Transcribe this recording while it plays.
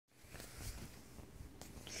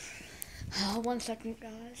1 second,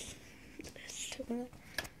 guys. Let's turn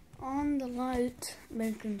on the light,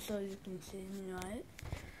 making so you can see me, right?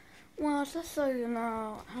 Well, just so you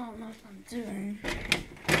know, I don't know what I'm doing.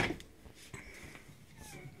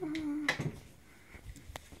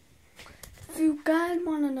 If you guys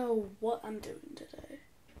want to know what I'm doing today,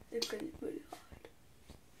 it's going to be really hard.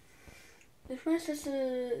 If my sister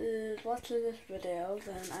is watching this video,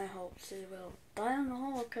 then I hope she will die on the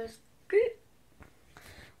hole, because...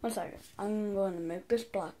 1 second, I'm going to make this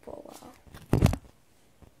black for a while.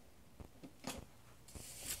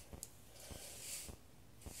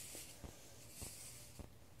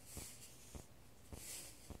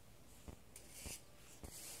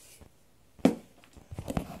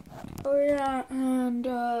 Oh yeah, and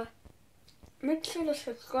make sure to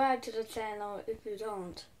subscribe to the channel if you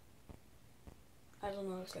don't. I don't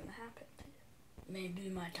know what's gonna happen to you. Maybe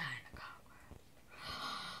you might die in a car.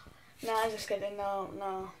 No, I'm just kidding,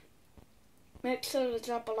 no. Make sure to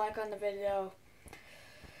drop a like on the video.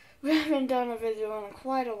 We haven't done a video in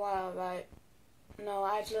quite a while, right? No,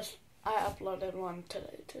 I uploaded one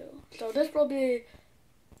today too. So this will be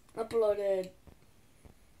uploaded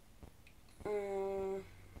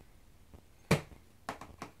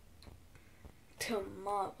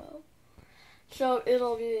tomorrow. So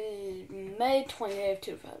it'll be May 28th,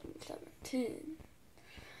 2017.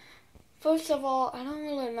 First of all, I don't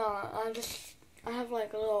really know. I have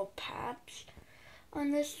like a little patch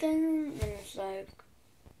on this thing, and it's like,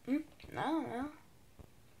 I don't know.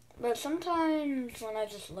 But sometimes when I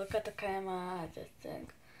just look at the camera, I just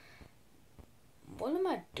think, what am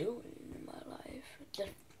I doing in my life?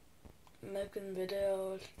 Just making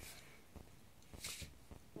videos.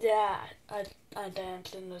 Yeah, I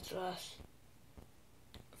danced in the dress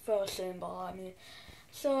for a symbol on me.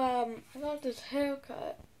 So I got this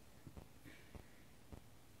haircut.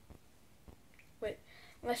 Wait,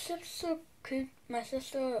 my sister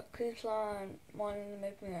keeps on wanting to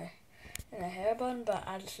make me in a hair bun, but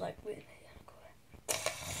I just like wait.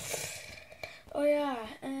 Oh yeah,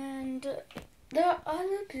 and there are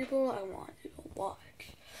other people I want you to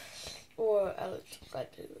watch, or else I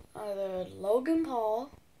do. Either Logan Paul,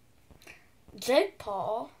 Jake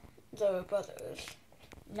Paul, they're brothers,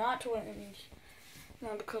 not twins.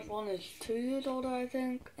 No, because one is 2 years older, I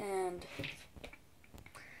think, and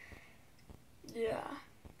yeah.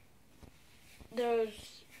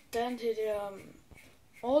 There's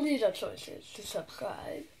all these are choices to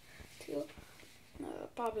subscribe to.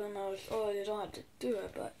 Probably knows, you don't have to do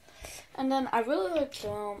it, but. And then I really like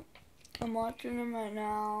film. I'm watching them right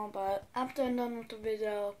now, but after I'm done with the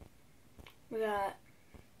video,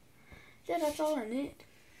 that's all I need.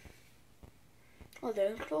 Well,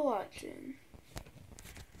 thanks for watching.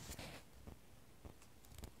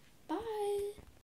 Bye.